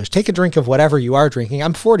established, take a drink of whatever you are drinking.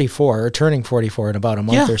 I'm 44 or turning 44 in about a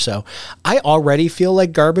month or so. I already feel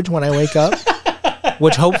like garbage when I wake up,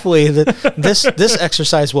 which hopefully this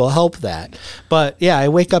exercise will help that. But yeah, I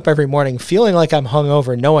wake up every morning feeling like I'm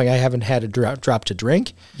hungover, knowing I haven't had a drop to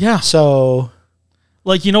drink. Yeah. So,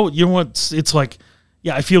 you know what? It's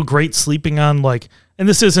I feel great sleeping on and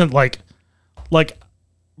this isn't like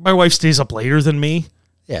my wife stays up later than me.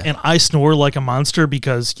 Yeah. And I snore like a monster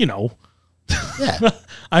because, yeah.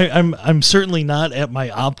 I'm certainly not at my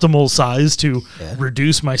optimal size to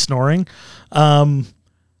reduce my snoring. So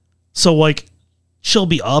she'll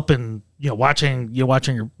be up and watching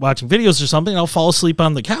videos or something, and I'll fall asleep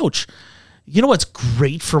on the couch. You know what's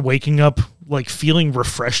great for waking up feeling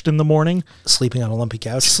refreshed in the morning? Sleeping on a lumpy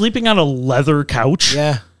couch. Sleeping on a leather couch.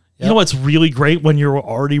 Yeah. You know what's really great when you're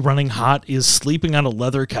already running hot is sleeping on a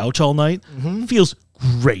leather couch all night. Mm-hmm. Feels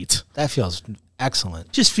great. That feels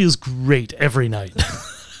excellent. Just feels great every night.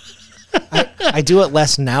 I do it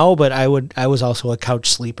less now, but I was also a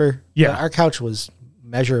couch sleeper. Yeah. Our couch was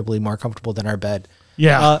measurably more comfortable than our bed.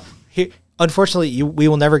 Yeah. Unfortunately, we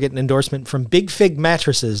will never get an endorsement from Big Fig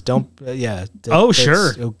mattresses. Don't.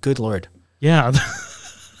 Sure. Oh, good Lord. Yeah.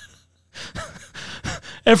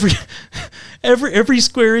 Every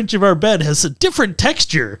square inch of our bed has a different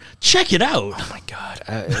texture. Check it out. Oh my God.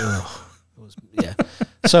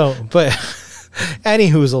 So, but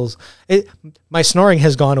any hoozles, my snoring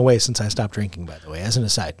has gone away since I stopped drinking, by the way, as an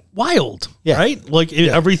aside. Wild. Yeah. Right?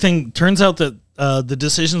 Everything turns out that the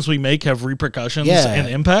decisions we make have repercussions and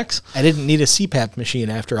impacts. I didn't need a CPAP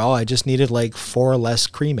machine after all. I just needed 4 less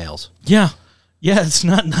cream ales. Yeah. Yeah. It's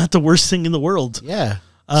not the worst thing in the world. Yeah.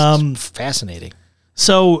 It's fascinating.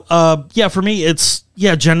 So, for me, it's,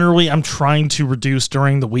 generally I'm trying to reduce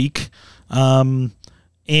during the week. Generally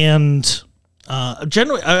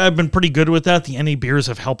I've been pretty good with that. The NA beers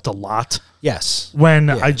have helped a lot. Yes. When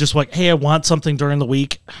I just hey, I want something during the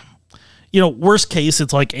week. Worst case,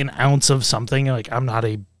 it's an ounce of something. I'm not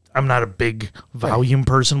a big volume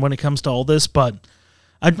person when it comes to all this, but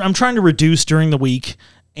I'm trying to reduce during the week.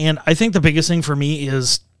 And I think the biggest thing for me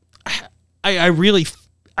is I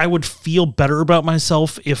would feel better about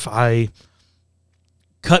myself if I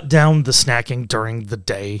cut down the snacking during the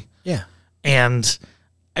day. Yeah. And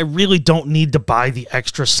I really don't need to buy the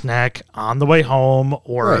extra snack on the way home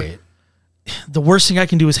or the worst thing I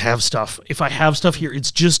can do is have stuff. If I have stuff here,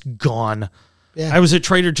 it's just gone. Yeah. I was at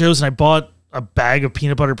Trader Joe's and I bought a bag of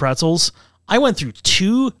peanut butter pretzels. I went through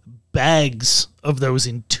 2 bags of those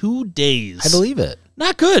in 2 days. I believe it.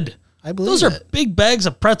 Not good. I believe those are big bags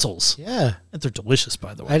of pretzels. Yeah. And they're delicious,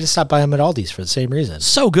 by the way. I just stopped buying them at Aldi's for the same reason.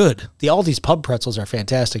 So good. The Aldi's pub pretzels are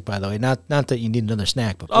fantastic, by the way. Not that you need another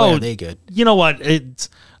snack, but boy, are they good. You know what? It's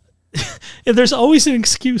there's always an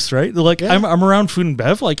excuse, right? I'm around food and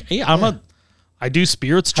bev. Hey, I do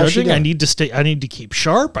spirits judging. I need to keep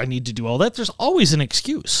sharp. I need to do all that. There's always an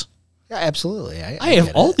excuse. Yeah, absolutely. I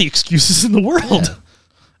have all the excuses in the world. Yeah.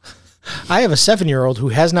 I have a 7-year-old who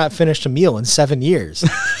has not finished a meal in 7 years.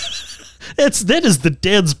 That is the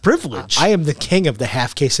dad's privilege. I am the king of the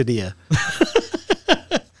half quesadilla.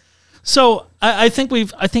 So I think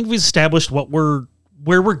we've established where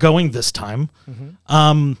we're going this time.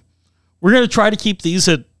 We're going to try to keep these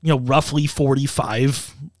at roughly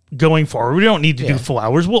 45 going forward. We don't need to do full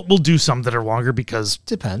hours. We'll do some that are longer because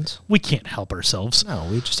depends. We can't help ourselves. No,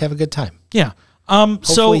 we just have a good time. Yeah.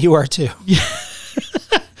 Hopefully you are too.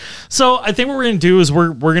 So I think what we're going to do is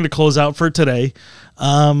we're going to close out for today,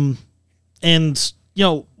 and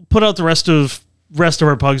put out the rest of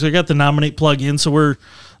our plugs. I got the Nominate plug in, so we're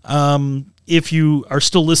if you are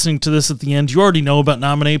still listening to this at the end, you already know about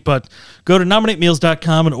Nominate, but go to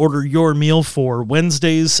nominatemeals.com and order your meal for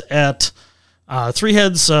Wednesdays at Three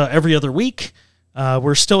Heads every other week.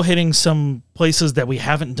 We're still hitting some places that we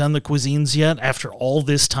haven't done the cuisines yet after all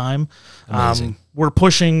this time. Amazing. We're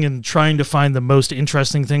pushing and trying to find the most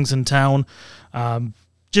interesting things in town.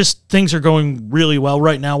 Just things are going really well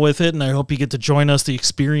right now with it, and I hope you get to join us. The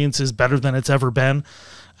experience is better than it's ever been.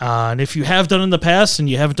 And if you have done in the past and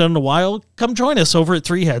you haven't done in a while, come join us over at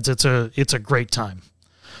Three Heads. It's a great time.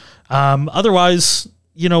 Otherwise,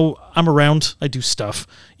 I'm around. I do stuff.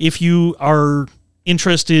 If you are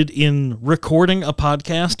interested in recording a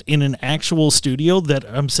podcast in an actual studio that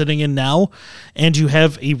I'm sitting in now, and you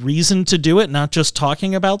have a reason to do it, not just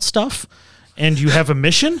talking about stuff, and you have a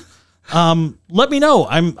mission, let me know.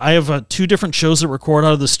 I have 2 different shows that record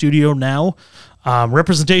out of the studio now.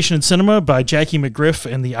 Representation in Cinema by Jackie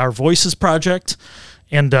McGriff and the Our Voices Project.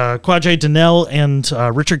 And Quajay Donnell and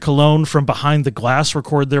Richard Colon from Behind the Glass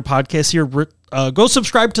record their podcast here. Go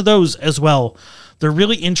subscribe to those as well. They're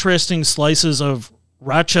really interesting slices of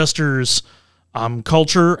Rochester's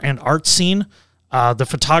culture and art scene. The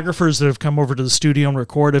photographers that have come over to the studio and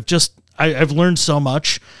record I've learned so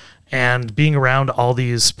much. And being around all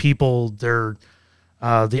these people, the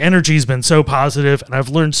energy's been so positive, and I've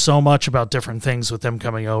learned so much about different things with them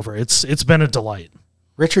coming over. It's been a delight.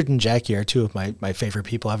 Richard and Jackie are 2 of my favorite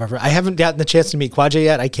people I've ever. I haven't gotten the chance to meet Quajay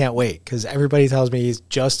yet. I can't wait because everybody tells me he's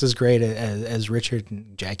just as great as Richard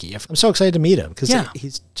and Jackie. I'm so excited to meet him because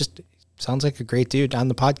he's just sounds like a great dude on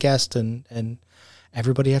the podcast, and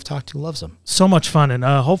everybody I've talked to loves him. So much fun, and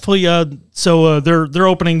hopefully, their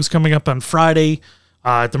opening's coming up on Friday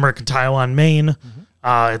at the Mercantile on Main.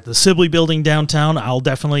 At the Sibley Building downtown. I'll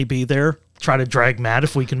definitely be there. Try to drag Matt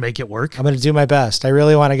if we can make it work. I'm going to do my best. I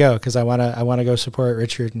really want to go because I want to go support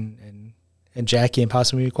Richard and Jackie and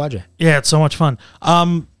possibly Quajay. Yeah, it's so much fun.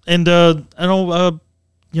 I know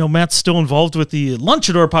Matt's still involved with the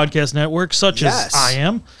Lunchador Podcast Network, such as I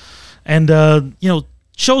am, and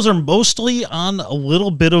shows are mostly on a little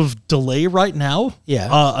bit of delay right now. Yeah,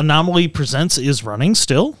 Anomaly Presents is running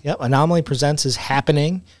still. Yep, Anomaly Presents is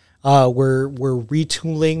happening. We're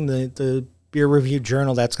retooling the beer review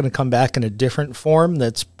journal. That's going to come back in a different form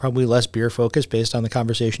that's probably less beer focused based on the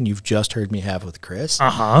conversation you've just heard me have with Chris.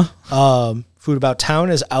 Food About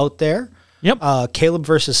Town is out there. Yep. Caleb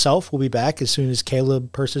versus Self will be back as soon as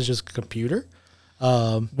Caleb purchases a computer.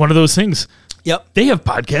 One of those things. Yep. They have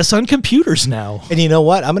podcasts on computers now. And you know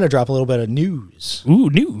what? I'm going to drop a little bit of news. Ooh,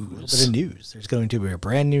 news. A little bit of news. There's going to be a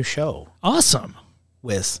brand new show. Awesome.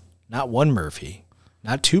 With not 1 Murphy,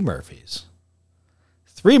 not 2 Murphys,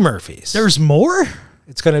 3 Murphys. There's more?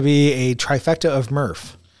 It's going to be a trifecta of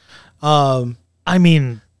Murph.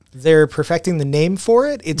 They're perfecting the name for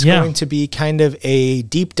it. It's going to be kind of a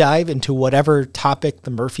deep dive into whatever topic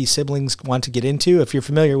the Murphy siblings want to get into. If you're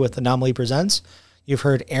familiar with Anomaly Presents, you've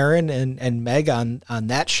heard Aaron and Meg on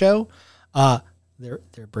that show.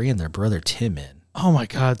 They're bringing their brother Tim in. Oh my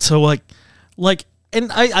God. So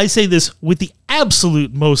and I say this with the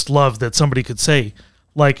absolute most love that somebody could say.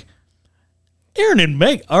 Aaron and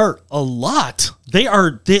Meg are a lot.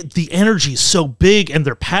 The energy is so big and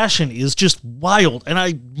their passion is just wild, and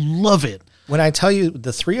I love it. When I tell you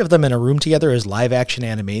the 3 of them in a room together as live action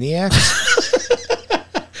Animaniacs.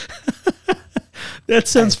 That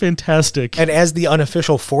sounds fantastic. And as the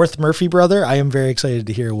unofficial 4th Murphy brother, I am very excited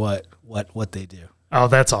to hear what they do. Oh,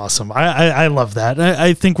 that's awesome. I love that.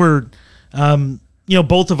 I think we're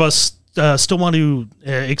both of us still want to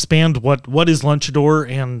expand what is Lunchador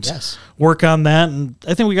and work on that. And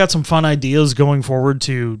I think we got some fun ideas going forward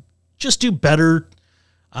to just do better.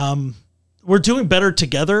 We're doing better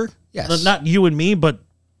together. Yes. Not you and me, but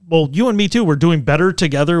you and me too. We're doing better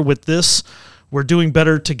together with this. We're doing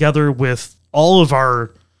better together with all of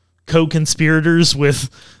our co-conspirators, with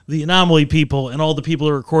the Anomaly people and all the people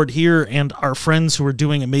who record here and our friends who are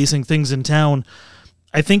doing amazing things in town.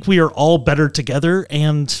 I think we are all better together,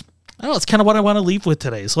 and I don't know, it's kind of what I want to leave with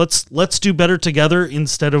today. So let's do better together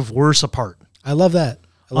instead of worse apart. I love that.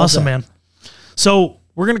 Awesome, man. So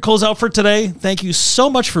we're going to close out for today. Thank you so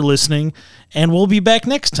much for listening, and we'll be back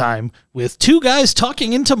next time with two guys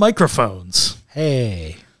talking into microphones.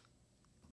 Hey.